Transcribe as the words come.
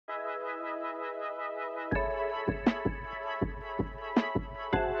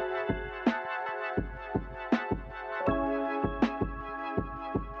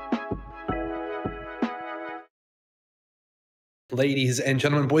Ladies and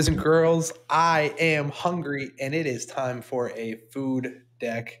gentlemen, boys and girls, I am hungry and it is time for a food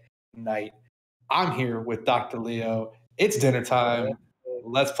deck night. I'm here with Dr. Leo. It's dinner time.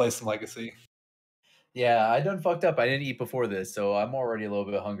 Let's play some Legacy. Yeah, I done fucked up. I didn't eat before this, so I'm already a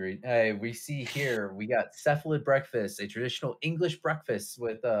little bit hungry. Hey, we see here we got cephalid breakfast, a traditional English breakfast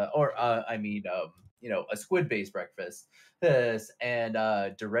with a squid-based breakfast. This and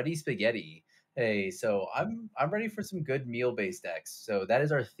Daretti spaghetti. Hey, so I'm ready for some good meal-based decks. So that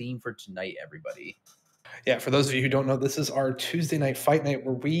is our theme for tonight, everybody. Yeah, for those of you who don't know, this is our Tuesday night fight night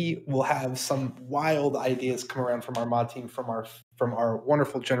where we will have some wild ideas come around from our mod team, from our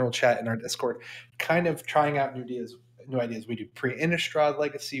wonderful general chat in our Discord, kind of trying out new ideas. We do pre-Innistrad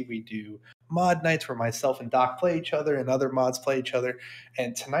Legacy, we do mod nights where myself and Doc play each other and other mods play each other.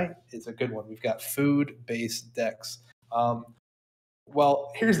 And tonight is a good one. We've got food-based decks.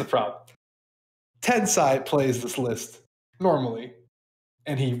 Well, here's the problem. Tedside plays this list normally,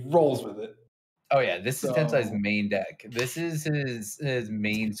 and he rolls with it. Oh yeah, this is Tensai's main deck. This is his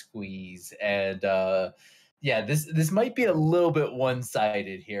main squeeze, and yeah, this might be a little bit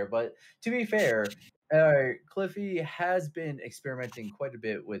one-sided here, but to be fair, Cliffy has been experimenting quite a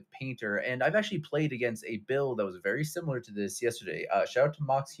bit with Painter, and I've actually played against a build that was very similar to this yesterday. Shout out to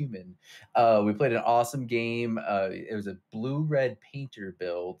Mox Human. We played an awesome game. It was a blue-red Painter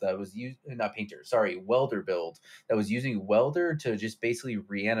build that was not Painter, sorry, Welder build that was using Welder to just basically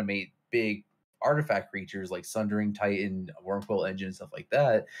reanimate big artifact creatures like Sundering Titan, Wormcoil Engine, stuff like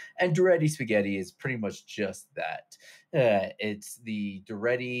that. And Daretti Spaghetti is pretty much just that. It's the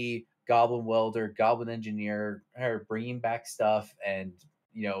Daretti Goblin Welder, Goblin Engineer, bringing back stuff and,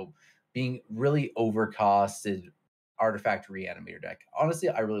 being really overcosted artifact reanimator deck. Honestly,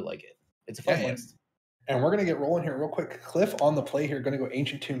 I really like it. It's a fun list. And we're going to get rolling here real quick. Cliff on the play here, going to go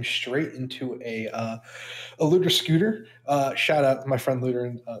Ancient Tomb straight into a Looter Scooter. Shout out to my friend Looter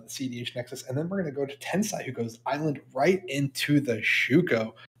and the CDH Nexus. And then we're going to go to Tensai, who goes Island right into the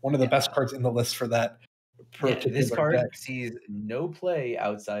Shuko. One of the best cards in the list for that. This card sees no play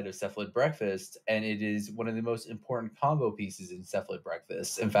outside of Cephalid Breakfast, and it is one of the most important combo pieces in Cephalid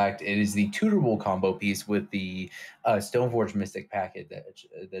Breakfast. In fact, it is the tutorable combo piece with the Stoneforge Mystic packet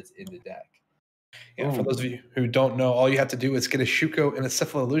that's in the deck. Yeah, for those of you who don't know, all you have to do is get a Shuko and a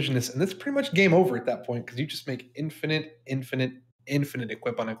Cephalid Illusionist, and it's pretty much game over at that point because you just make infinite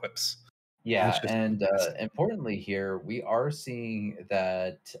equip on equips. Yeah, and importantly here, we are seeing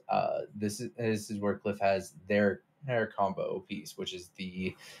that this is where Cliff has their combo piece, which is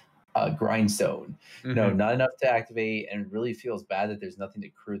the Grindstone. Mm-hmm. No, not enough to activate, and it really feels bad that there's nothing to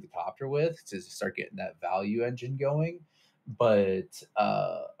crew the copter with to start getting that value engine going. But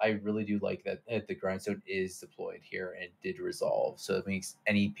I really do like that the Grindstone is deployed here and did resolve. So it makes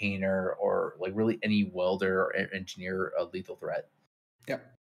any painter or like really any welder or engineer a lethal threat. Yep.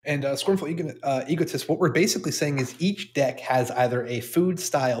 And Scornful Egotist, what we're basically saying is each deck has either a food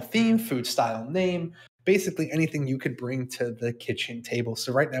style theme, food style name, basically anything you could bring to the kitchen table.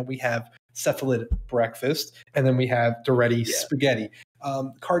 So right now we have Cephalid Breakfast, and then we have Daretti Spaghetti.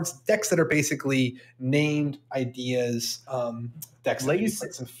 Decks that are basically named ideas, decks that maybe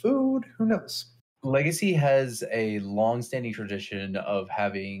put some food, who knows? Legacy has a long-standing tradition of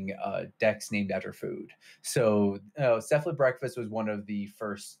having decks named after food. So, Cephalid Breakfast was one of the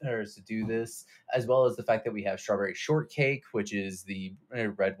first to do this, as well as the fact that we have Strawberry Shortcake, which is the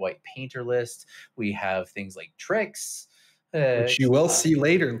red-white painter list. We have things like Tricks, which you will see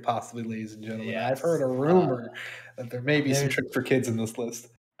later, possibly, ladies and gentlemen. Yes. I've heard a rumor that there may be some tricks for kids in this list.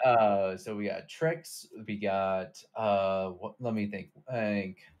 So we got Tricks. We got let me think. I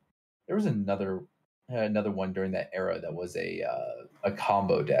think there was another one during that era that was a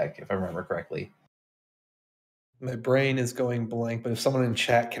combo deck, if I remember correctly. My brain is going blank, but if someone in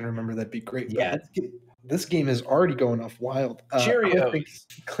chat can remember, that'd be great. Yeah. This game is already going off wild. Cheerios.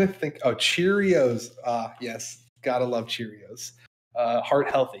 Cheerios. Yes, gotta love Cheerios. Heart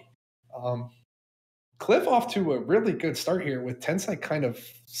healthy. Cliff off to a really good start here with Tensai kind of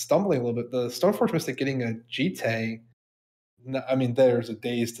stumbling a little bit. The Stoneforge Mystic getting a GT. I mean, there's a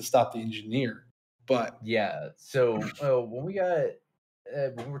days to stop the engineer, but yeah. So when we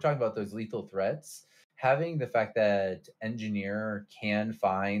were talking about those lethal threats, having the fact that engineer can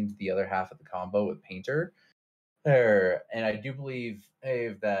find the other half of the combo with painter, and I do believe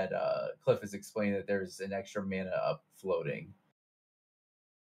that Cliff has explained that there's an extra mana up floating.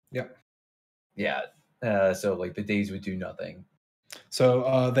 Yep. Yeah. So like the days would do nothing.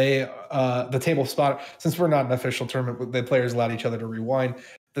 So the table spot, since we're not an official tournament, the players allowed each other to rewind.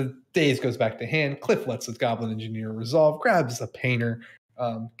 The days goes back to hand. Cliff lets his Goblin Engineer resolve, grabs a painter,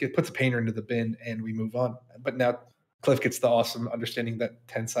 puts a painter into the bin, and we move on. But now Cliff gets the awesome understanding that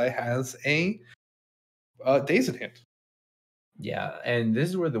Tensai has a Days in hand. Yeah, and this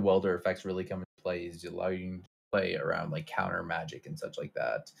is where the welder effects really come into play, is allowing you to play around like counter magic and such like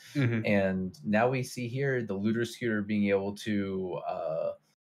that. Mm-hmm. And now we see here the looter scooter being able to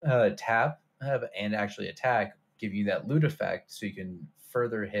tap and actually attack, give you that loot effect, so you can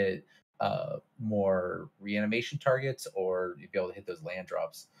further hit more reanimation targets, or you'd be able to hit those land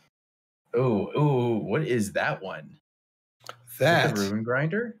drops. Oh, what is that one? Is that the That ruin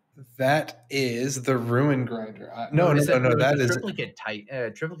grinder? that is the Ruin Grinder. Or No, no, is no, that no. the That is triplicate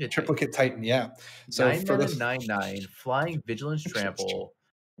titan? Triplicate Titan. Yeah. So 9 for mana, the 9/9, flying vigilance trample.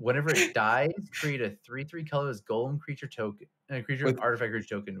 Whenever it dies, create a 3/3 colorless golem creature token, creature with artifact creature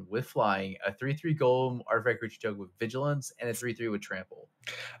token with flying, a 3/3 golem artifact creature token with vigilance, and a 3/3 with trample.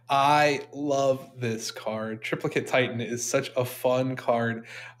 I love this card. Triplicate Titan is such a fun card.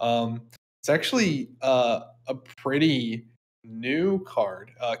 It's actually a pretty new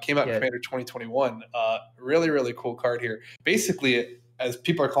card. Came out in Yeah, Commander 2021. Really, really cool card here. Basically, as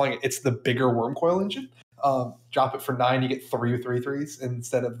people are calling it, it's the bigger Wormcoil engine. Drop it for 9, you get 3/3/3s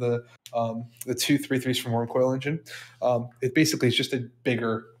instead of the 2/3/3s from Wormcoil engine. It basically is just a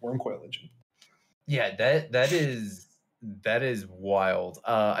bigger Wormcoil engine. yeah, that is wild.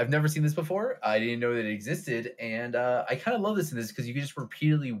 I've never seen this before. I didn't know that it existed, and I kind of love this in this because you can just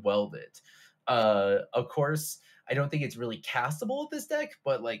repeatedly weld it. Of course, I don't think it's really castable with this deck,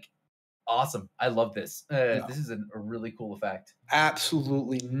 but like, awesome. I love this. No. This is a really cool effect.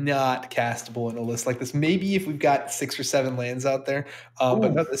 Absolutely not castable in a list like this. Maybe if we've got 6 or 7 lands out there,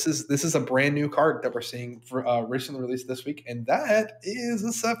 but no, Ooh, this is a brand new card that we're seeing for, recently released this week, and that is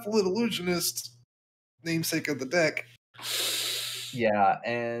a Cephalid Illusionist, namesake of the deck. yeah,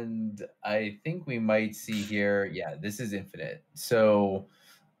 and I think we might see here. Yeah, this is infinite. So,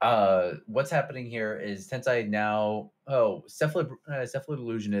 what's happening here is Tensai now. Oh, Cephalid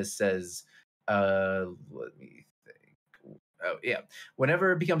Illusionist says, let me think. Oh, yeah.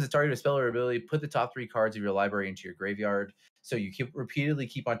 Whenever it becomes a target of spell or ability, put the top 3 cards of your library into your graveyard. So you repeatedly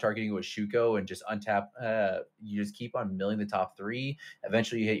keep on targeting with Shuko and just untap. You just keep on milling the top 3.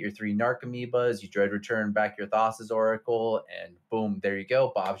 Eventually, you hit your 3 Narc Amoebas. You dread return back your Thassa's Oracle, and boom, there you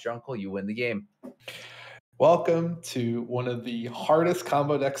go. Bob's your uncle. You win the game. Welcome to one of the hardest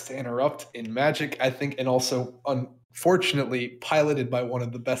combo decks to interrupt in Magic, I think, and also unfortunately piloted by one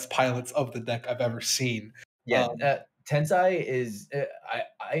of the best pilots of the deck I've ever seen. Yeah, Um, Tensai is.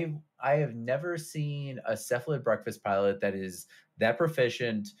 I have never seen a cephalid breakfast pilot that is that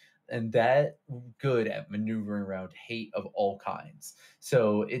proficient and that good at maneuvering around hate of all kinds.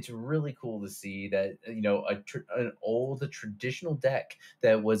 So it's really cool to see that, an old traditional deck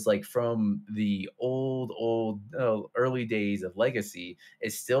that was like from the old early days of Legacy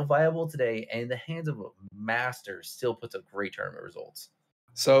is still viable today, and in the hands of a master still puts up great tournament results.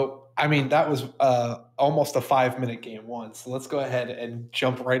 So, I mean, that was almost a 5-minute game one. So let's go ahead and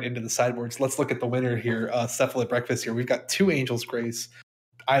jump right into the sideboards. Let's look at the winner here, Cephalid Breakfast here. We've got 2 Angels Grace.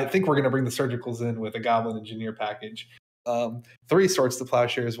 I think we're going to bring the Surgicals in with a Goblin Engineer package. 3 Swords to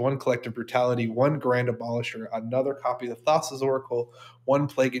Plowshares, 1 Collective Brutality, 1 Grand Abolisher, another copy of Thassa's Oracle, 1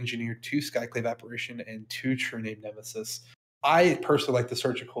 Plague Engineer, 2 Skyclave Apparition, and 2 True Name Nemesis. I personally like the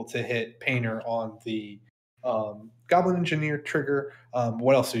Surgical to hit Painter on the Goblin Engineer trigger.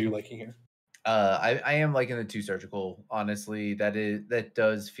 What else are you liking here? I am liking the 2 surgical. Honestly, that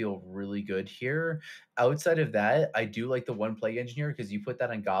does feel really good here. Outside of that, I do like the 1 plague engineer because you put that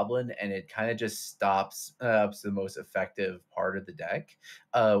on goblin and it kind of just stops the most effective part of the deck.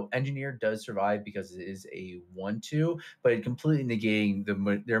 Engineer does survive because it is a 1/2, but completely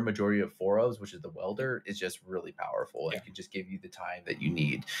negating their majority of 4 ofs, which is the welder, is just really powerful and Yeah. can just give you the time that you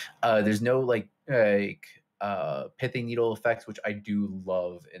need. There's no pithing needle effects, which I do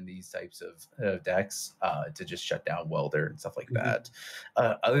love in these types of decks, to just shut down welder and stuff like Mhm. that.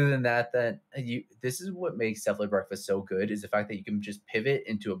 Other than that, this is what makes Cephalid Breakfast so good, is the fact that you can just pivot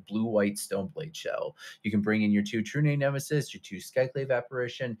into a blue-white Stoneblade shell. You can bring in your 2 True Name Nemesis, your 2 Skyclave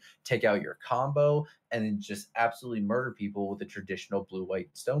Apparition, take out your combo, and then just absolutely murder people with a traditional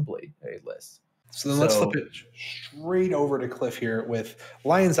blue-white Stoneblade list. So then let's flip So it straight over to Cliff here with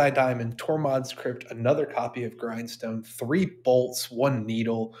Lion's Eye Diamond, Tormod's Crypt, another copy of Grindstone, 3 bolts, 1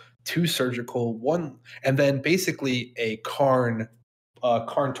 needle, 2 surgical, 1, and then basically a Karn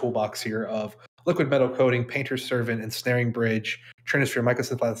toolbox here of Liquid Metal Coating, Painter's Servant, Ensnaring Bridge, Trinisphere,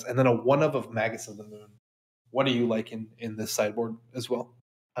 Mycosynthesis, and then a 1 of Magus of the Moon. What do you like in this sideboard as well?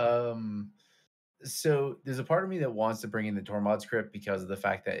 um So there's a part of me that wants to bring in the Tormod script because of the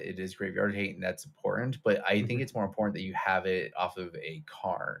fact that it is graveyard hate and that's important. But I think it's more important that you have it off of a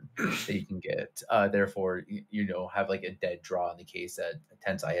Karn that you can get. Therefore, have like a dead draw in the case that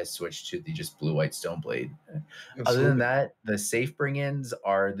Tensai has switched to the just blue white Stoneblade. Other than that, the safe bring-ins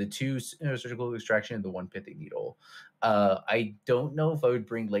are the two surgical extraction and the one pithing needle. I don't know if I would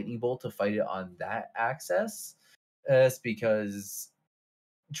bring lightning bolt to fight it on that access. That's because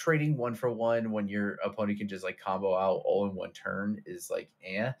trading 1-for-1 when your opponent can just like combo out all in one turn is like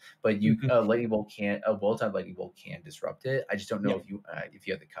but you lightning bolt can't a well-timed lightning bolt can disrupt it. I just don't know if you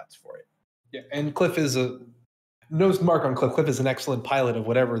have the cuts for it. Yeah, and Cliff is knows mark on Cliff. Cliff is an excellent pilot of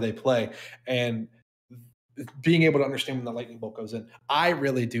whatever they play, and being able to understand when the lightning bolt goes in. I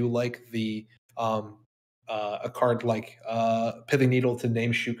really do like the a card like Pithing Needle to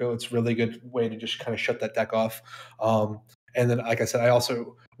name Shuko. It's a really good way to just kind of shut that deck off. And then, like I said, I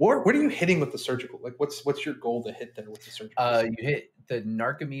also what are you hitting with the surgical? Like, what's your goal to hit there with the surgical? You hit the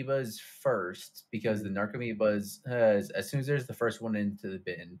Narcomoebas first because the Narcomoebas, as soon as there's the first one into the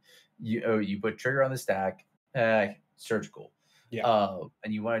bin, you put trigger on the stack, surgical. Yeah.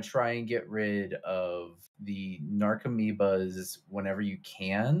 And you want to try and get rid of the Narcomoebas whenever you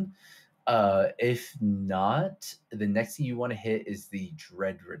can. If not, the next thing you want to hit is the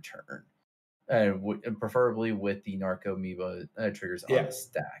Dread Return. Preferably with the Narcomoeba triggers on the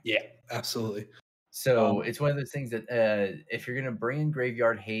stack. Yeah, absolutely. So it's one of those things that if you're going to bring in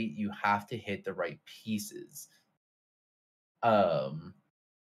Graveyard Hate, you have to hit the right pieces.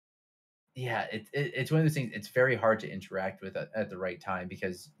 Yeah, it's one of those things. It's very hard to interact with at the right time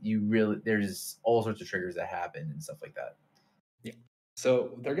because there's all sorts of triggers that happen and stuff like that. Yeah.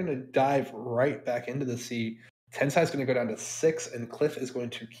 So they're going to dive right back into the sea. Tensai is going to go down to 6, and Cliff is going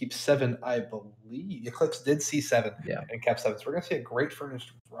to keep 7, I believe. Eclipse did see 7 and kept 7. So we're going to see a Great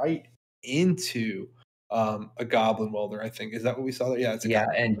Furnace right into a Goblin Welder, I think. Is that what we saw there? Yeah, it's a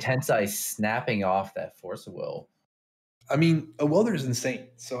Goblin and Tensai snapping off that Force of Will. I mean, a Welder is insane.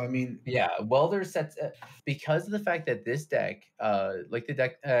 So, I mean... Yeah, Welder sets... because of the fact that this deck, like the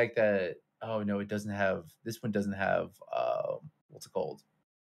deck that... Oh, no, it doesn't have... This one doesn't have... what's it called?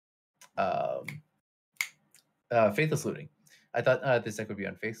 Faithless Looting. I thought this deck would be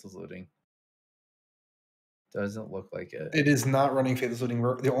on Faithless Looting. Doesn't look like it. It is not running Faithless Looting.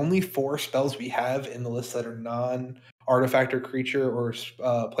 The only 4 spells we have in the list that are non-artifact or creature or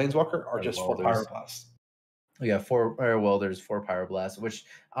planeswalker are just 4 Pyroblasts. We got 4 Welders, 4 Pyroblasts, which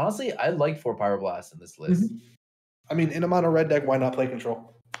honestly, I like 4 Pyroblasts in this list. I mean, in a mono red deck, why not play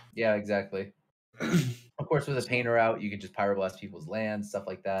control? Yeah, exactly. Of course, with a painter out, you can just Pyroblast people's lands, stuff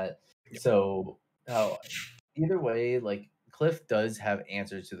like that. Yep. So, either way, like Cliff does have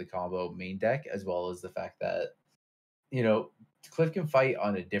answers to the combo main deck, as well as the fact that Cliff can fight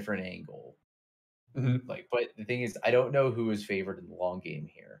on a different angle. Like, but the thing is, I don't know who is favored in the long game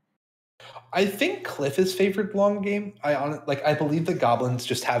here. I think Cliff is favored long game. I believe the Goblins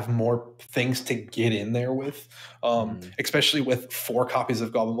just have more things to get in there with, especially with 4 copies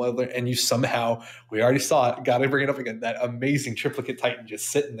of Goblin Welder, and you somehow, we already saw it, got to bring it up again, that amazing triplicate Titan just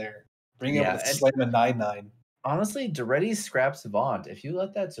sitting there, being able to slam a 9/9. Honestly, Daretti's Scrap Savant, if you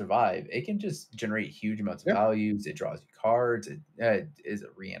let that survive, it can just generate huge amounts of values. It draws you cards. It is a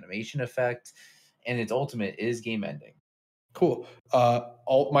reanimation effect, and its ultimate is game ending. Cool.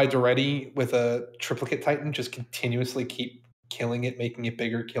 My Daretti with a triplicate Titan just continuously keep killing it, making it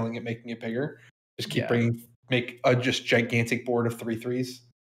bigger, killing it, making it bigger. Just keep make a just gigantic board of 3/3s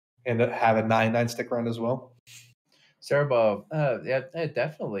and have a 9/9 stick around as well. Cerebov, yeah,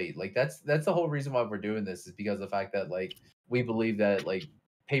 definitely. Like that's the whole reason why we're doing this is because of the fact that like we believe that like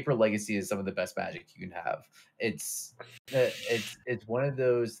Paper Legacy is some of the best Magic you can have. It's one of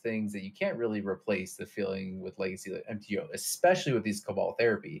those things that you can't really replace the feeling with Legacy like MTO, especially with these Cabal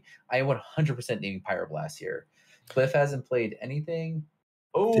Therapy. I am 100% naming Pyroblast here. Cliff hasn't played anything.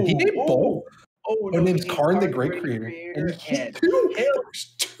 Oh, did he name both? Oh, no, name's Karn the Great Creator. And two.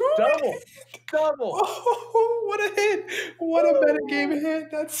 Double. Oh, what a hit. What a metagame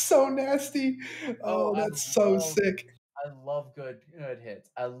hit. That's so nasty. Oh, that's so sick. I love good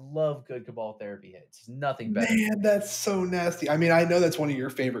hits. I love good Cabal Therapy hits. Nothing better. Man, that's so nasty. I mean, I know that's one of your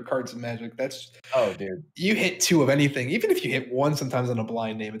favorite cards in Magic. Dude. You hit 2 of anything. Even if you hit 1 sometimes on a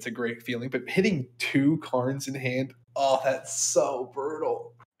blind name, it's a great feeling. But hitting 2 Karns in hand, oh, that's so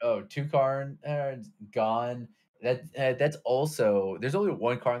brutal. Oh, 2 Karn gone. That's also there's only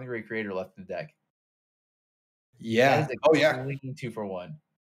 1 Karn the Great Creator left in the deck. Yeah. That is a clean 2 for 1.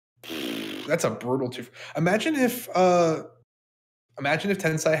 That's a brutal 2. Imagine if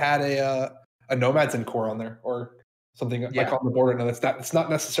Tensai had a Nomads in core on there or something like on the border. No, it's not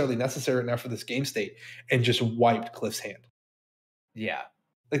necessarily necessary now for this game state, and just wiped Cliff's hand. Yeah,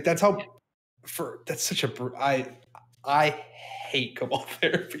 like that's how. That's such a I hate Cabal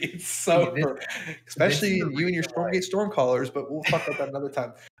Therapy. It's so especially you and your Stormgate Stormcallers, but we'll talk about that another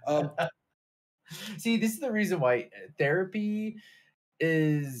time. See, this is the reason why therapy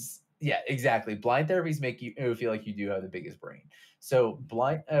is exactly. Blind therapies make you feel like you do have the biggest brain. So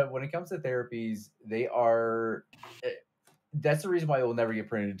blind when it comes to therapies, they are that's the reason why it will never get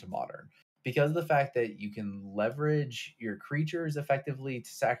printed into modern. Because of the fact that you can leverage your creatures effectively to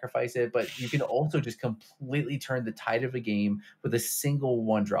sacrifice it, but you can also just completely turn the tide of a game with a single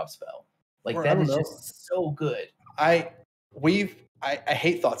 1-drop spell. Like that is just so good. I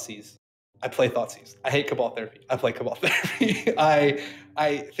hate Thoughtseize. I play Thoughtseize. I hate Cabal Therapy. I play Cabal Therapy. I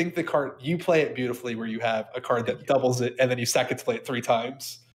think the card you play it beautifully, where you have a card that doubles it and then you sack it to play it 3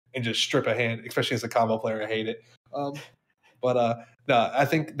 times and just strip a hand. Especially as a combo player, I hate it. But no, I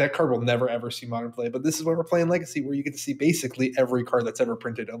think that card will never ever see modern play. But this is why we're playing Legacy, where you get to see basically every card that's ever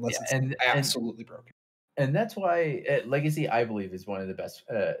printed, unless it's absolutely broken. And that's why Legacy, I believe, is one of the best,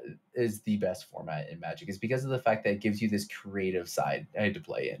 is the best format in Magic, is because of the fact that it gives you this creative side to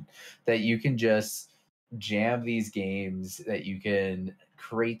play in, that you can just jam these games, that you can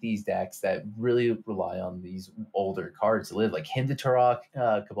create these decks that really rely on these older cards to live, like Hymn to Turok,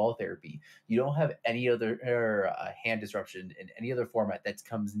 Cabal Therapy. You don't have any other hand disruption in any other format that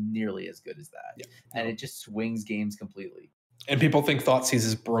comes nearly as good as that. And it just swings games completely. And people think Thoughtseize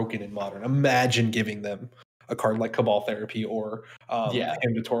is broken in modern. Imagine giving them a card like Cabal Therapy or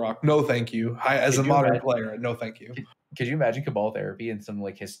Hymn to Turok. No, thank you. As a modern player, no, thank you. Could you imagine Cabal Therapy and some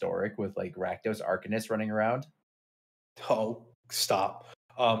like historic with like Rakdos Arcanist running around? Oh, stop.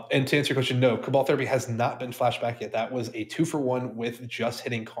 And to answer your question, no, Cabal Therapy has not been flashback yet. That was a 2-for-1 with just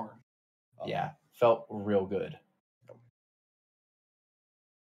hitting Karn. Felt real good.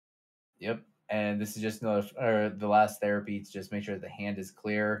 Yep. And this is just the last therapy to just make sure the hand is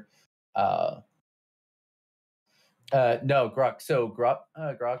clear. No, Grok. So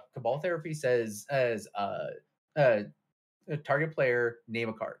Grok Cabal Therapy says as a target player name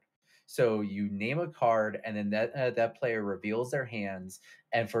a card. So you name a card, and then that player reveals their hands,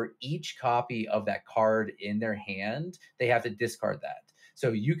 and for each copy of that card in their hand, they have to discard that.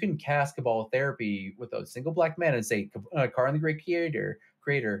 So you can cast Cabal Therapy with a single black mana and say Karn the Great Creator,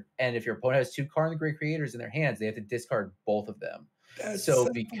 and if your opponent has 2 Karn the Great Creators in their hands, they have to discard both of them.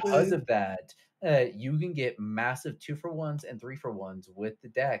 Because of that, you can get massive 2-for-1s and 3-for-1s with the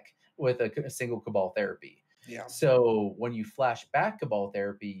deck with a single Cabal Therapy. Yeah. So when you flash back Cabal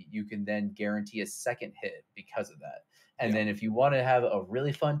Therapy, you can then guarantee a second hit because of that. And then if you want to have a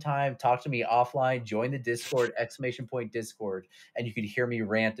really fun time, talk to me offline, join the Discord, !Discord, and you can hear me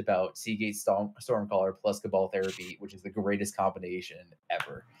rant about Seagate Stormcaller plus Cabal Therapy, which is the greatest combination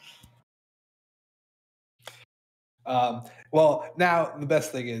ever. Well, now the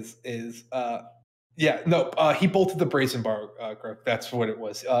best thing is he bolted the Brazen Borrower, correct. That's what it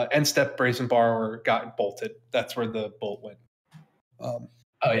was. End step Brazen Borrower got bolted. That's where the bolt went.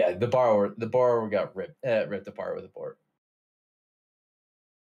 The borrower got ripped apart with a board.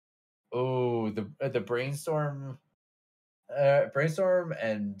 Oh, the brainstorm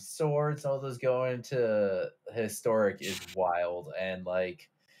and swords, all those going to historic is wild. And like,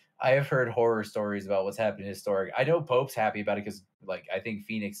 I have heard horror stories about what's happening in historic. I know Pope's happy about it because like I think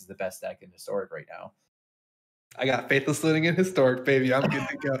Phoenix is the best deck in historic right now. I got Faithless Looting in historic, baby. I'm good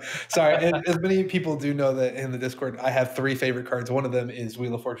to go. Sorry, as many people do know that in the Discord, I have 3 favorite cards. One of them is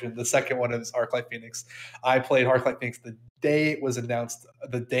Wheel of Fortune. The second one is Arclight Phoenix. I played Arclight Phoenix the day it was announced,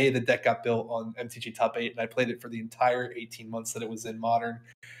 the day the deck got built on MTG Top 8, and I played it for the entire 18 months that it was in Modern.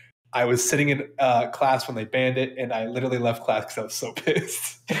 I was sitting in class when they banned it, and I literally left class because I was so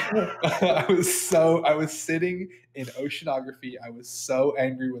pissed. I was sitting in Oceanography. I was so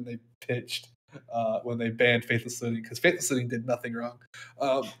angry when they pitched. When they banned Faithless Looting, because Faithless Looting did nothing wrong.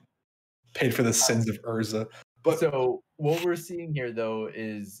 Paid for the sins of Urza. But so what we're seeing here, though,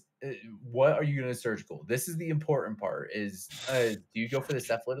 is what are you going to surgical? This is the important part. Is do you go for the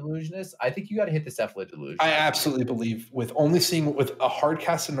Cephalid Illusionist? I think you got to hit the Cephalid Illusionist. I absolutely believe with only seeing with a hard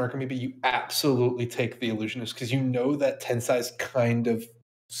cast in Narcomoeba, you absolutely take the Illusionist because you know that Tensai is kind of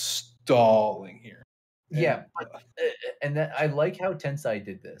stalling here. And that I like how Tensai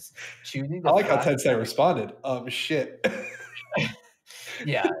did this. Choosing I like how Tensai responded. Shit.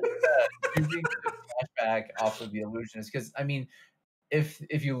 Choosing the flashback off of the Illusionist, because I mean,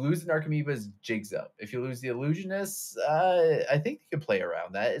 if you lose the Narcomoeba's jigs up. If you lose the Illusionist, I think you can play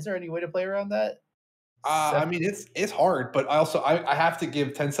around that. Is there any way to play around that? I mean, it's hard, but I have to give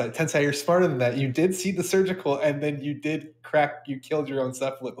Tensai. Tensai, you're smarter than that. You did see the surgical, and then you did crack. You killed your own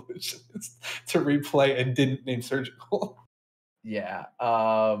Cephalid to replay and didn't name surgical. Yeah.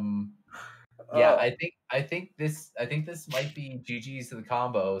 Yeah, Oh. I think this might be GG's to the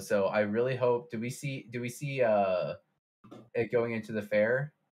combo. So I really hope. Do we see it going into the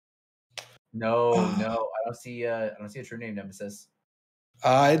fair? No, no, I don't see a true name nemesis.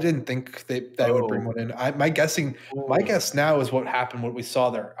 I didn't think they would bring Oh, one in. My oh, guess now is what happened. What we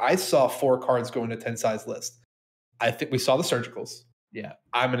saw there. I saw 4 cards go into Tensai's list. I think we saw the surgicals. yeah.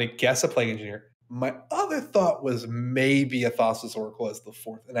 I'm going to guess a plague engineer. My other thought was maybe a Thassa's Oracle as the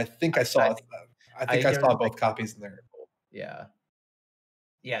 4th, and I think I I saw. think I I think think I there was saw a both copies in there. yeah.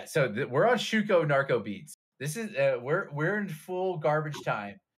 Yeah, so we're on Shuko Narco Beats. This is we're in full garbage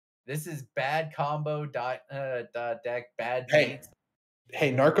time. This is bad combo deck, bad Hey, beats.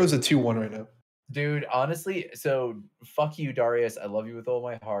 hey, Narco's a 2-1 right now. Dude, honestly, so fuck you, Darius. I love you with all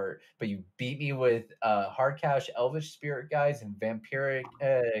my heart, but you beat me with hard cash Elvish Spirit Guides and vampiric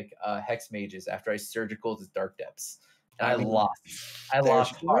hex mages after I surgical to Dark Depths. And I I mean, lost. I there's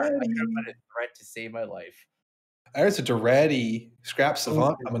lost hard. I could have Daretti. put a threat to save my life. There's a Daretti Scrap Ooh.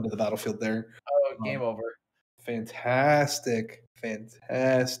 Savant coming to the battlefield there. Oh, game Um, over. fantastic,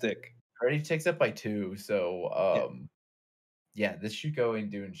 fantastic. Already takes up by 2, so Yeah, yeah, this should go in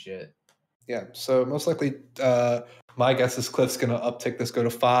doing shit. yeah. So most likely, my guess is Cliff's going to uptick this, go to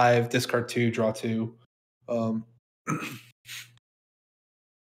 5, discard 2, draw 2. Um,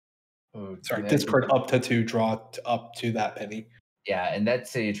 Oh, sorry, discard up to 2, draw up to that penny. yeah, and that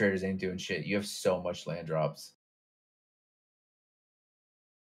City Traders ain't doing shit. You have so much land drops.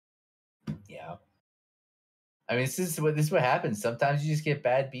 Yeah. I mean, this is what happens. Sometimes you just get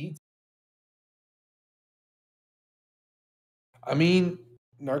bad beats. I mean,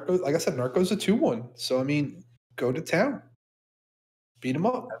 Narco, like I said, Narco's a 2-1. So, I mean, go to town. Beat him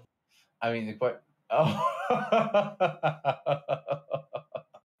up. I mean, oh.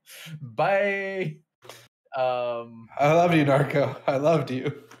 Bye. I love you, Narco. I loved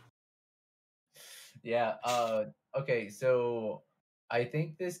you. Yeah. Okay. So I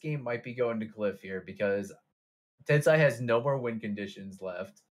think this game might be going to Cliff here because Tensai has no more win conditions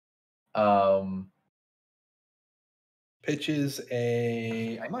left. Pitches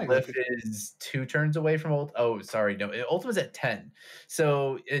a. I'm not Cliff exactly. is 2 turns away from ult. Oh, sorry, no. Ultimate's at 10.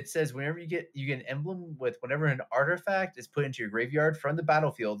 So it says whenever you get an emblem with whenever an artifact is put into your graveyard from the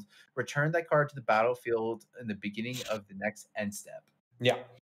battlefield, return that card to the battlefield in the beginning of the next end step. Yeah.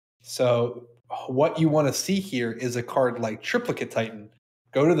 So what you want to see here is a card like Triplicate Titan.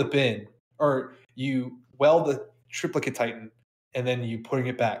 Go to the bin, or you weld the Triplicate Titan, and then you putting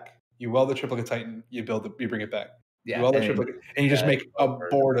it back. You weld the Triplicate Titan, you bring it back. You Yeah, weld the and Triplicate, and you just make a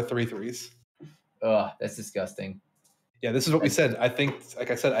board of 3/3s. Ugh, that's disgusting. Yeah, this is what we said. I think, like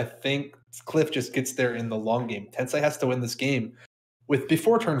I said, I think Cliff just gets there in the long game. Tensei has to win this game with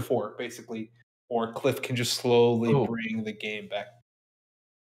before turn 4, basically, or Cliff can just slowly Ooh. bring the game back.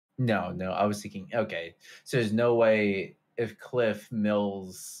 No, I was thinking, okay, so there's no way if Cliff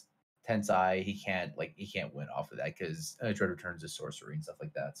mills Tensai, he can't win off of that because Dread returns to sorcery and stuff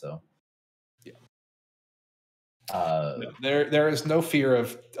like that. So yeah, no, there is no fear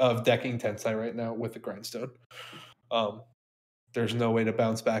of decking Tensai right now with the grindstone. There's no way to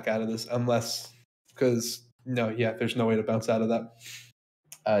bounce back out of this unless there's no way to bounce out of that.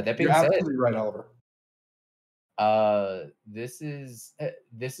 That being You're said, absolutely right, Oliver. this is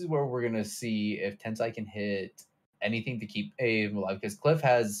where we're gonna see if Tensai can hit anything to keep him alive because Cliff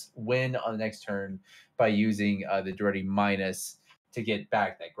has win on the next turn by using the Daretti minus to get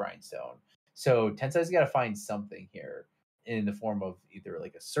back that grindstone. So Tensai's got to find something here in the form of either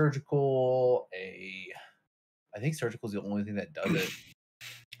like a surgical, I think surgical is the only thing that does it.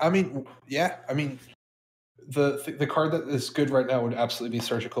 I mean, yeah. I mean, the card that is good right now would absolutely be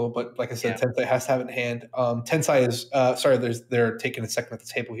surgical, but like I said, Yeah. Tensei has to have it in hand. Tensai is they're taking a second at the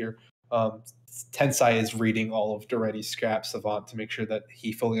table here. Tensai is reading all of Daretti's scrap savant to make sure that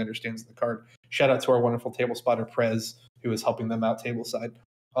he fully understands the card. Shout out to our wonderful table spotter Prez, who is helping them out table side.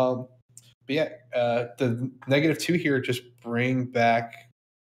 But yeah, the -2 here just bring back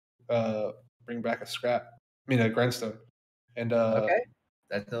a scrap. I mean a grindstone. And Okay,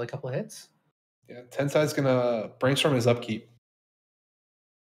 that's another couple of hits. yeah, Tensai's gonna brainstorm his upkeep.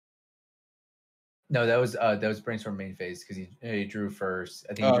 No, that was brainstorm main phase because he drew first.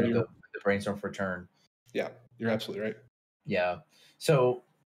 I think he Oh, drew the brainstorm for turn. yeah, you're absolutely right. Yeah. So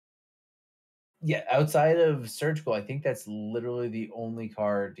yeah, outside of surgical, I think that's literally the only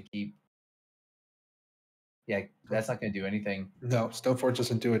card to keep. Yeah, that's not going to do anything. No, Stoneforge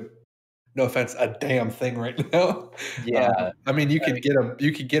doesn't do it. No offense, a damn thing right now. Yeah. I mean, you could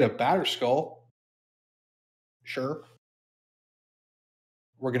get a batter skull. Sure.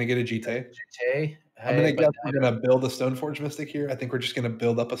 We're gonna get a GTA. GTA, I'm hey, gonna but guess we're gonna build a Stoneforge Mystic here. I think we're just gonna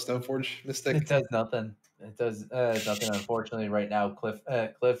build up a Stoneforge it Mystic. does nothing. It does nothing. Unfortunately, right now,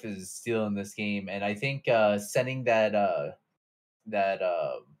 Cliff is stealing this game, and I think sending that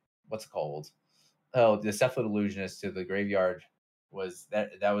what's it called? Oh, the Cephalid Illusionist to the graveyard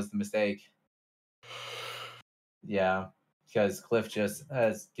that was the mistake. Yeah, because Cliff just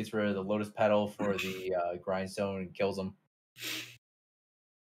gets rid of the Lotus Petal for the Grindstone and kills him.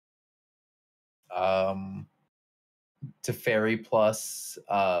 To Fairy plus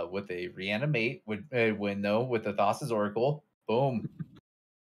with a Reanimate would win though with the Thassa's Oracle. Boom.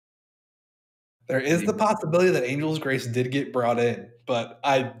 There is the possibility that Angel's Grace did get brought in, but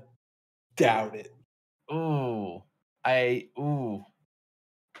I doubt it. Ooh. Ooh.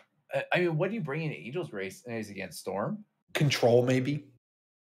 I mean, what do you bring in Angel's Grace against Storm? Control, maybe.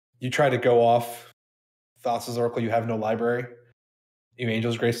 You try to go off Thassa's Oracle, you have no library. You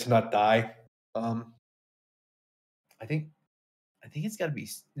Angel's Grace to not die. I think it's got to be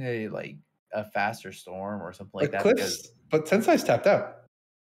like a faster Storm or something like But that because Tensai's tapped out.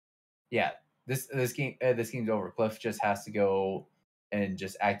 yeah, this game's over. Cliff just has to go and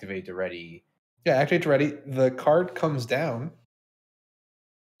just activate the ready. Yeah, activate ready. The card comes down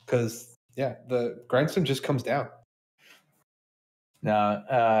because the grindstone just comes down. No,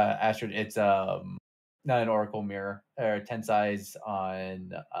 Astrid, it's not an Oracle Mirror or Tensai's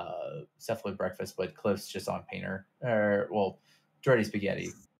on Cephalid Breakfast, but Cliff's just on Painter or Daretti Spaghetti.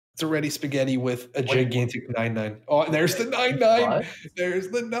 It's a ready spaghetti with a What gigantic 9/9. Oh, and there's the 9/9. plus? There's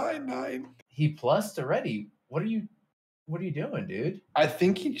the 9/9. He plus Daretti. What are you doing, dude? I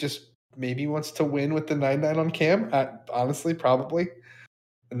think he just maybe wants to win with the 9/9 on cam. Honestly, probably.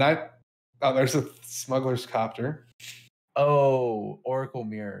 There's a smuggler's copter. Oh, Oracle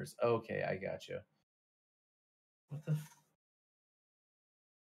Mirrors. Okay, I gotcha. What the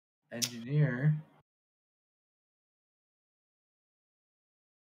engineer?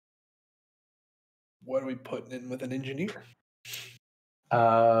 What are we putting in with an engineer?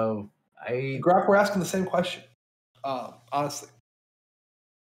 We're asking the same question. Honestly.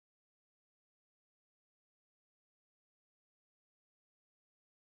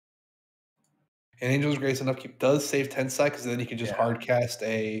 And Angel's Grace and Upkeep does save Tensai because then he can just hard cast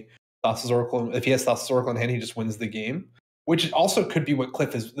a Thassa's Oracle. If he has Thassa's Oracle in hand, he just wins the game. Which also could be what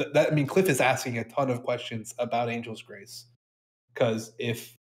Cliff is. Cliff is asking a ton of questions about Angel's Grace. Because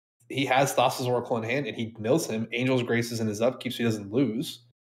if he has Thassa's Oracle in hand and he mills him, Angel's Grace is in his upkeep so he doesn't lose.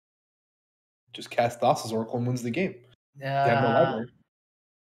 Just cast Thassa's Oracle and wins the game. You have no library.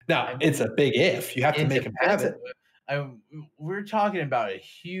 Now, it's a big if. You have to make him have it. We're talking about a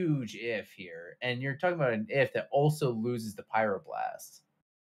huge if here, and you're talking about an if that also loses the Pyroblast.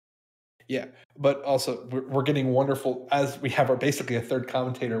 Yeah, but also we're getting wonderful as we have basically a third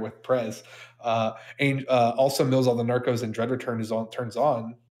commentator with Prez. And also mills all the Narcos and Dread Return turns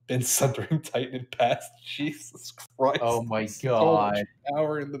on. Bin Sundering Titan and Past. Jesus Christ! Oh my god! So much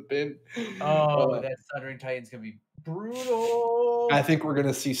power in the bin. Oh, that Sundering Titan's gonna be brutal. I think we're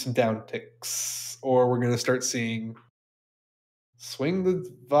gonna see some downticks, or we're gonna start seeing swing the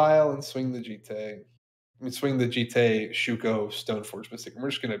Vial and swing the GTA. Swing the GTA Shuko Stoneforge Mystic. And we're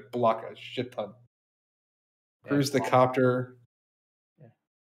just gonna block a shit ton. Cruise the Copter. Yeah.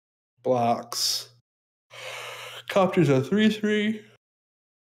 Blocks. Copter's a 3/3.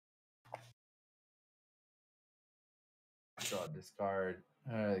 Draw discard.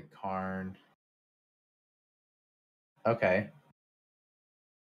 Karn. Okay.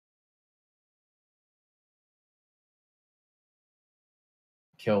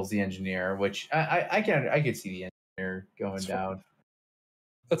 Kills the engineer, which I could see the engineer going down.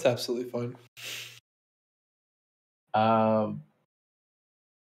 That's absolutely fine.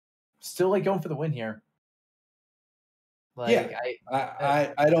 Still like going for the win here. Like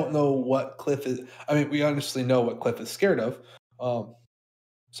I don't know what Cliff is. I mean, we honestly know what Cliff is scared of.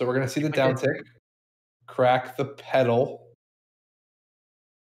 So we're gonna see the downtick, crack the pedal,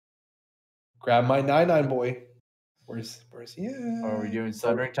 grab my 9/9 boy. Where's he? Are we doing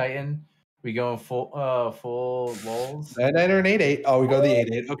Sundering Titan? We going full lulls? 9/9 or an 8/8. Oh, we go the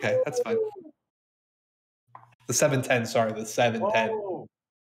 8/8. Okay, that's fine. The 7/10. Sorry, the 7/10.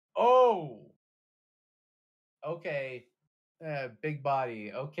 Oh. Okay. Big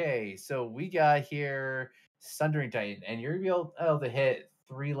body. Okay, so we got here Sundering Titan, and you're gonna be able to hit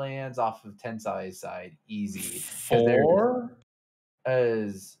 3 lands off of Tensai's side easy. 4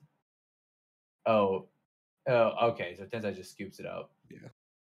 as okay, so Tensai just scoops it up. Yeah.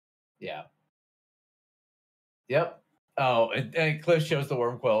 Yeah. Yep. Oh, and Cliff shows the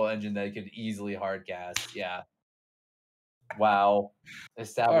Wormcoil engine that could easily hardcast. Yeah. Wow. All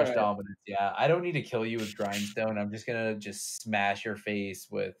Established right. dominance. Yeah. I don't need to kill you with Grindstone. I'm just gonna just smash your face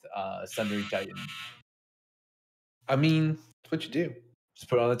with Sundering Titan. I mean, that's what you do. Just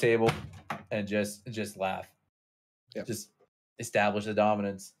put it on the table and just laugh. Yep. Just establish the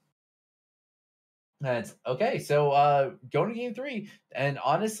dominance. That's okay. So going to game 3. And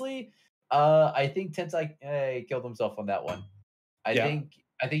honestly, I think Tensai killed himself on that one. I Yeah. think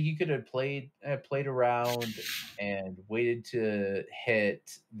you could have played around and waited to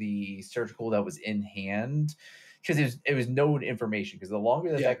hit the surgical that was in hand, because it was known information, because the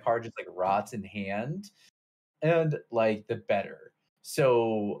longer that Yeah. that card just like rots in hand, and like the better.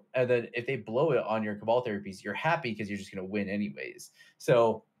 So, and then if they blow it on your Cabal therapies, you're happy because you're just going to win anyways.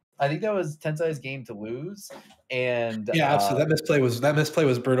 So I think that was Tensai's game to lose. And Yeah, absolutely. That misplay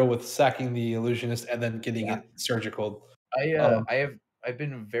was brutal with sacking the illusionist and then getting yeah, it surgical. I've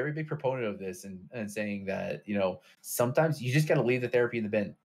been a very big proponent of this, and saying that, sometimes you just got to leave the therapy in the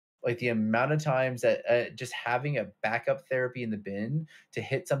bin. Like the amount of times that just having a backup therapy in the bin to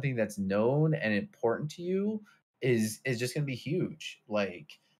hit something that's known and important to you is just going to be huge.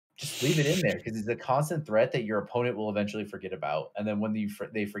 Like, just leave it in there, because it's a constant threat that your opponent will eventually forget about, and then when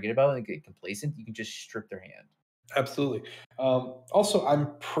they forget about it and get complacent, you can just strip their hand. Absolutely. Also,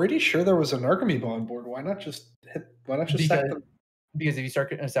 I'm pretty sure there was a Narcomoeba on board. Why not just sack Because them? Because if you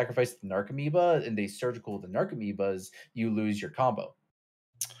start sacrifice the Narcomoeba and they surgical the Narcomoebas, you lose your combo.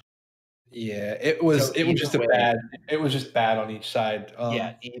 Yeah, So it was either just a way, bad on each side.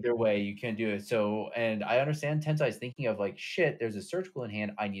 yeah, either way, you can do it. So, and I understand Tensai's thinking of like, shit, there's a surgical in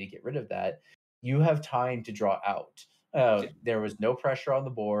hand. I need to get rid of that. You have time to draw out. There was no pressure on the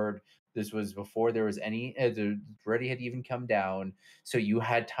board. This was before there was any, the ready had even come down. So you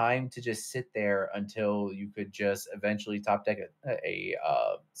had time to just sit there until you could just eventually top deck a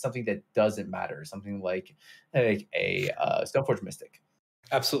something that doesn't matter, something like a Stoneforge Mystic.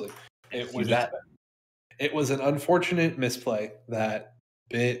 Absolutely. And It just was use just that. it was an unfortunate misplay that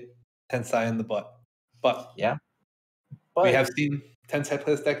bit Tensai in the butt. But Yeah. we But have seen Tensai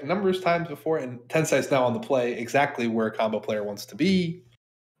play this deck numerous times before, and Tensai's now on the play exactly where a combo player wants to be.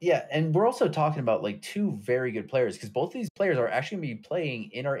 yeah, and we're also talking about like two very good players, because both of these players are actually going to be playing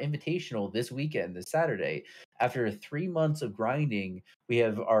in our invitational this weekend, this Saturday. After 3 months of grinding, we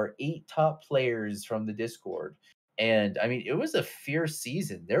have our 8 top players from the Discord. And I mean, it was a fierce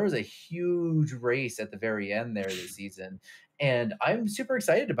season. There was a huge race at the very end there this season. And I'm super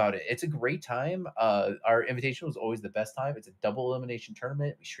excited about it. It's a great time. Our invitational is always the best time. It's a double elimination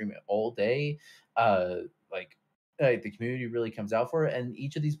tournament. We stream it all day. Like the community really comes out for it, and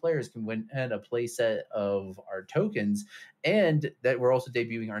each of these players can win a play set of our tokens, and that we're also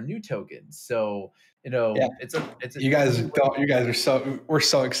debuting our new tokens. So Yeah, it's a you guys are we're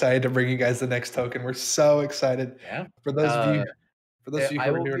so excited to bring you guys the next token. We're so excited. yeah. For those of you I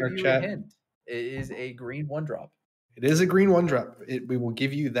who are will new in give our you a chat, hint. It is a green 1-drop. it is a green 1-drop. We will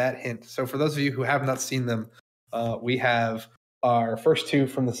give you that hint. So for those of you who have not seen them, we have our first 2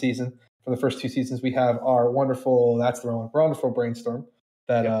 from the season. For the first 2 seasons, we have our wonderful brainstorm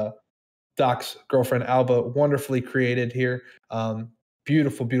that Doc's girlfriend Alba wonderfully created here.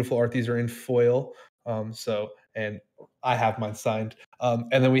 Beautiful, beautiful art. These are in foil. And I have mine signed.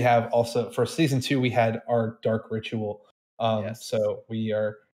 And then we have also for season 2, we had our Dark Ritual. Yes. So we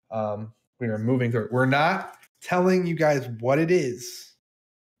are moving through. We're not telling you guys what it is,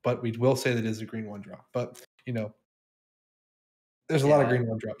 but we will say that it is a green 1-drop. But there's a lot of green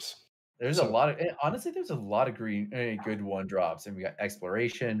 1-drops. There's a lot of honestly, there's a lot of green good 1-drops, and we got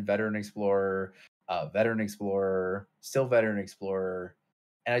Exploration, Veteran Explorer, still Veteran Explorer,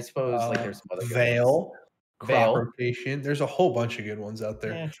 and I suppose like there's some other good ones. Crop Veil. Rotation. There's a whole bunch of good ones out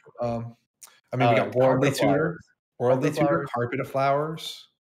there. Yeah, true. I mean, we got Carpet of Flowers. Carpet of Flowers.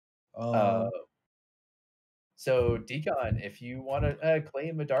 Uh, so Decon, if you want to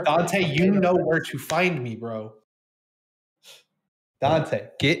claim a dark Dante, Ritual, you know where to find me, bro. Dante,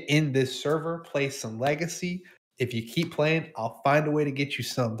 get in this server, play some Legacy. If you keep playing, I'll find a way to get you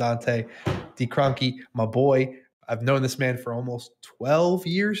some. Dante, D. Cronky, my boy. I've known this man for almost 12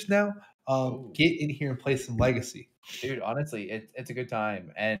 years now. Get in here and play some Legacy. Dude, honestly, it's a good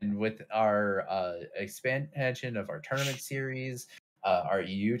time. And with our expansion of our tournament series, our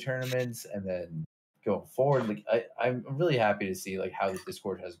EU tournaments, and then going forward, like I'm really happy to see like how the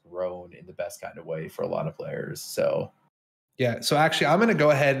Discord has grown in the best kind of way for a lot of players. So yeah, so actually, I'm going to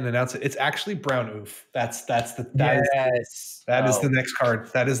go ahead and announce it. It's actually Brown Oof. That is the next card.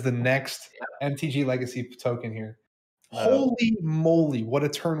 That is the next MTG Legacy token here. Holy moly! What a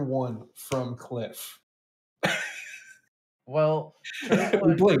turn 1 from Cliff. Well, turn We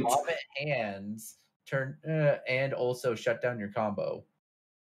 1, blinked. vomit hands, and also shut down your combo.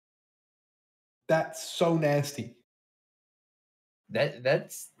 That's so nasty.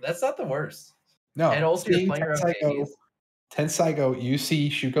 That's not the worst. And No, also you're seeing playing around phase. Tensai go, you see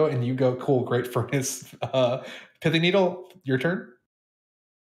Shuko, and you go, cool, great furnace. Pithing Needle, your turn.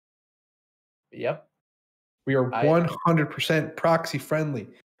 Yep. We are I 100% proxy friendly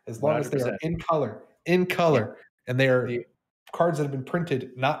as long as they are 100%. in color, Yeah. and they are The cards that have been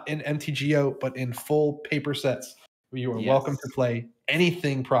printed not in MTGO but in full paper sets. You are welcome to yes. play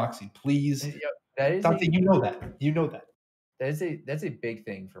anything proxy, please. Yep. That is Dante, a you know that. You know that. that's a big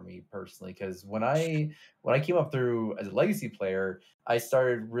thing for me personally because when I came up through as a legacy player, I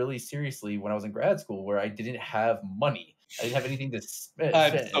started really seriously when I was in grad school where I didn't have money. I didn't have anything to I'm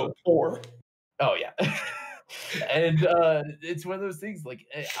spend. so poor. Oh yeah. And it's one of those things like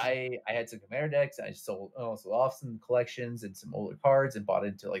I had some commander decks. I sold off some collections and some older cards and bought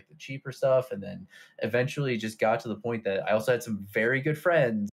into like the cheaper stuff, and then eventually just got to the point that I also had some very good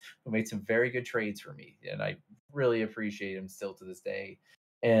friends who made some very good trades for me, and I really appreciate them still to this day.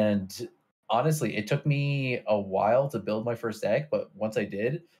 And honestly, it took me a while to build my first deck, but once I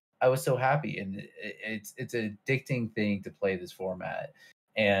did, I was so happy, and it's an addicting thing to play this format.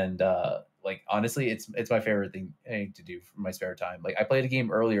 And like honestly, it's my favorite thing to do for my spare time. Like I played a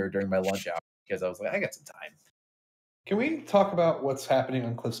game earlier during my lunch hour because I was like, I got some time. Can we talk about what's happening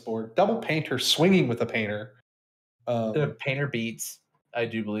on Cliff's board? Double painter swinging with a painter. The painter beats, I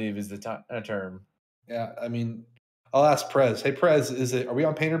do believe, is the term. Yeah, I mean, I'll ask Prez. Hey, Prez, are we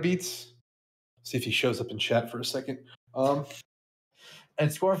on painter beats? See if he shows up in chat for a second.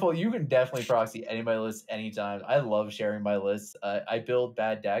 And Scornful, you can definitely proxy any of my lists anytime. I love sharing my lists. I build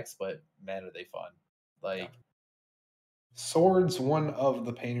bad decks, but man, are they fun! Like, Swords, one of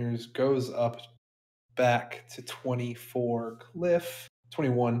the painters, goes up back to 24 Cliff.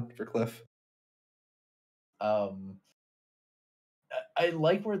 21 for Cliff. um, I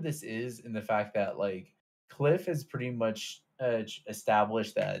like where this is in the fact that like Cliff has pretty much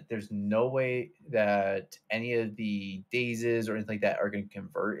established that there's no way that any of the dazes or anything like that are going to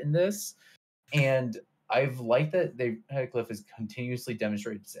convert in this. And I've liked that Cliff has continuously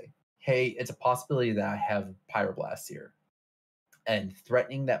demonstrated to say, "Hey, it's a possibility that I have Pyroblast here," and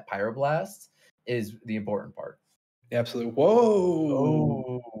threatening that Pyroblast is the important part. Absolutely.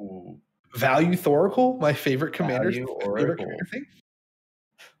 Whoa. Oh, Value Thoracle, my favorite commander. value Favorite Oracle. commander thing.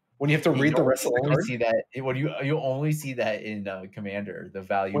 When you have to read the rest of the only card. see that when you only see that in Commander, the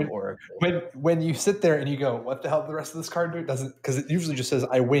value When, Oracle. when you sit there and you go, what the hell did the rest of this card do? It doesn't, because it usually just says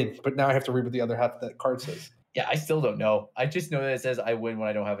I win, but now I have to read what the other half of that card says. Yeah, I still don't know. I just know that it says I win when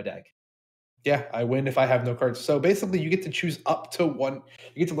I don't have a deck. Yeah, I win if I have no cards. So basically, you get to choose up to one.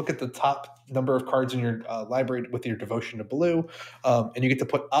 You get to look at the top number of cards in your library with your devotion to blue, and you get to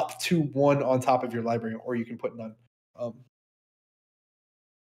put up to one on top of your library, or you can put none.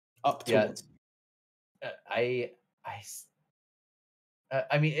 Up to Yeah, one. I I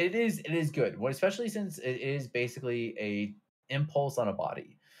I mean it is good. Well, especially since it is basically a impulse on a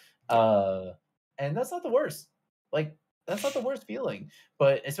body. And that's not the worst. Like that's not the worst feeling.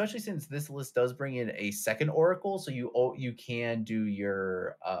 But especially since this list does bring in a second oracle, so you can do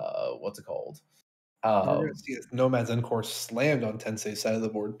your what's it called? We're going to see this Nomad's Encore slammed on Tensei's side of the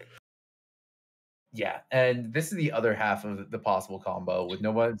board. Yeah, and this is the other half of the possible combo with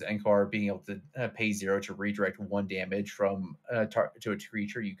Nomad's Encore being able to pay 0 to redirect 1 damage from to a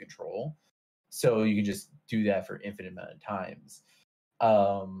creature you control. So you can just do that for infinite amount of times.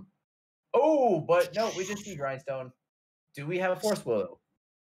 Oh, but no, we did see Grindstone. Do we have a Force Willow?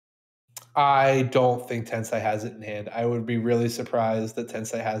 I don't think Tensei has it in hand. I would be really surprised that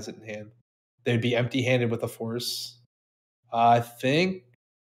Tensei has it in hand. They'd be empty-handed with a Force. I think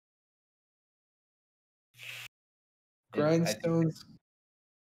I think Grindstones.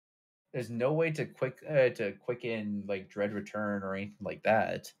 there's no way to quicken like Dread Return or anything like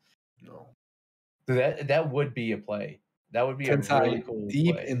that. No. So that would be a play. That would be a really Tensei cool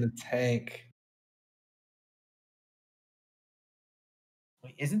deep play. in the tank.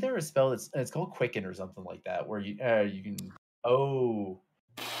 Wait, isn't there a spell that's it's called Quicken or something like that where you can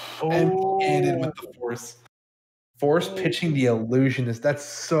Empty-handed with oh the Force. Force oh pitching the illusionist. That's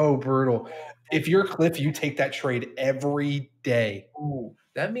so brutal. If you're Cliff, you take that trade every day. oh,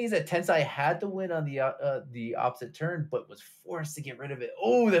 that means that Tensai had to win on the opposite turn, but was forced to get rid of it.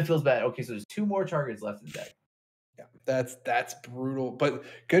 Oh, that feels bad. Okay, so there's 2 more targets left in the deck. Yeah, that's brutal. But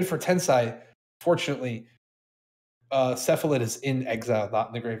good for Tensai. Fortunately, Cephalid is in exile, not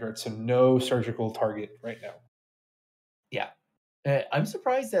in the graveyard, so no surgical target right now. I'm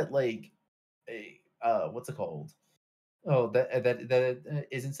surprised that like, what's it called? Oh, that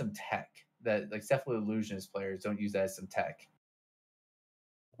isn't some tech that like Cephalid Illusionist players don't use that as some tech.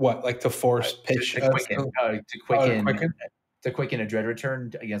 What, like to force pitch? To quicken, Oh, to quicken. to quicken a dread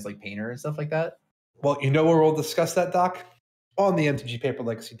return against like Painter and stuff like that. Well, you know where we'll discuss that, Doc, on the MTG Paper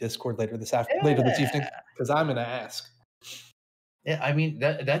Legacy Discord later this evening, Yeah, because I'm going to ask. yeah. I mean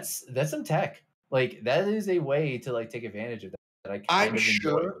that's some tech. Like that is a way to like take advantage of that. That I kind I'm of enjoy.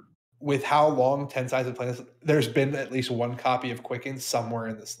 sure with how long Tensai's been playing this, there's been at least one copy of Quicken somewhere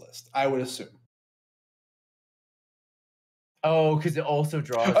in this list. I would assume. Oh, because it also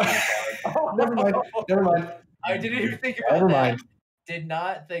draws you a card. Never mind. Never mind. I didn't even think about Never that. mind. Did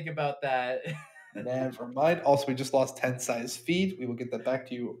not think about that. Never mind. Also, we just lost Tensai's feed. We will get that back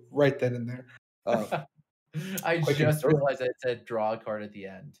to you right then and there. I Quicken just throw. realized that it said draw a card at the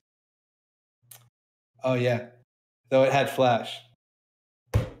end. Oh yeah, though it had flash.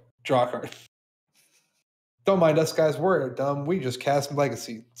 Draw a card. Don't mind us, guys. We're dumb. We just cast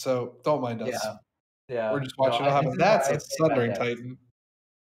Legacy, so don't mind us. Yeah, yeah. We're just watching what happens. That's a Sundering Titan.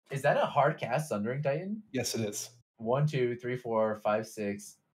 Is that a hard cast Sundering Titan? Yes, it is. 1, 2, 3, 4, 5,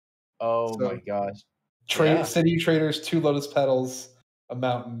 6. Oh So, my gosh. City Traders, 2 Lotus Petals, a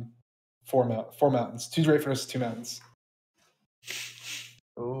mountain, 4 mountains, 2 Great Furnaces, 2 mountains.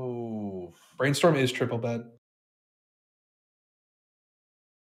 Ooh. Brainstorm is triple bed.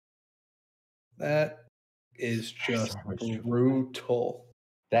 That is just brutal.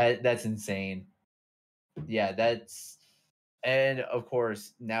 That's insane. Yeah, that's, and of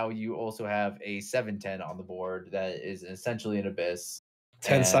course now you also have a 7/10 on the board that is essentially an abyss.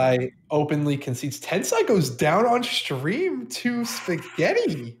 Tensai openly concedes. Tensai goes down on stream to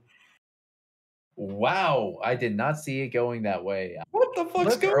Spaghetti. Wow, I did not see it going that way. What the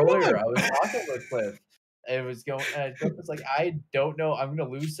fuck's going Earlier, on? I was talking with Cliff. It was going, and Cliff was like, "I don't know. I'm gonna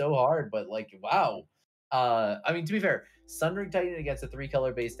lose so hard, but like, wow." I mean, to be fair, Sundering Titan against a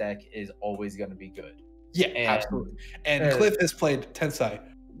 3-color base deck is always going to be good. Yeah, absolutely. And Cliff has played Tensai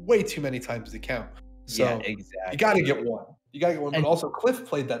way too many times to count. So yeah, exactly. You got to get one. You got to get one. But also, Cliff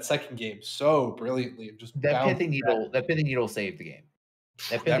played that second game so brilliantly. Of just that Pithing Needle saved the game.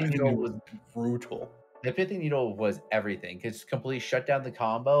 That Pithing Needle was brutal. The Pithing Needle was everything because completely shut down the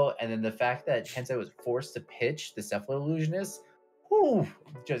combo, and then the fact that Tensai was forced to pitch the Cephalid Illusionist, whew,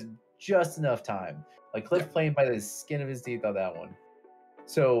 just enough time. Like Cliff playing by the skin of his teeth on that one.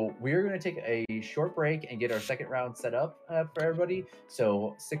 So we're going to take a short break and get our second round set up for everybody.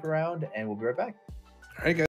 So stick around, and we'll be right back. All right, guys.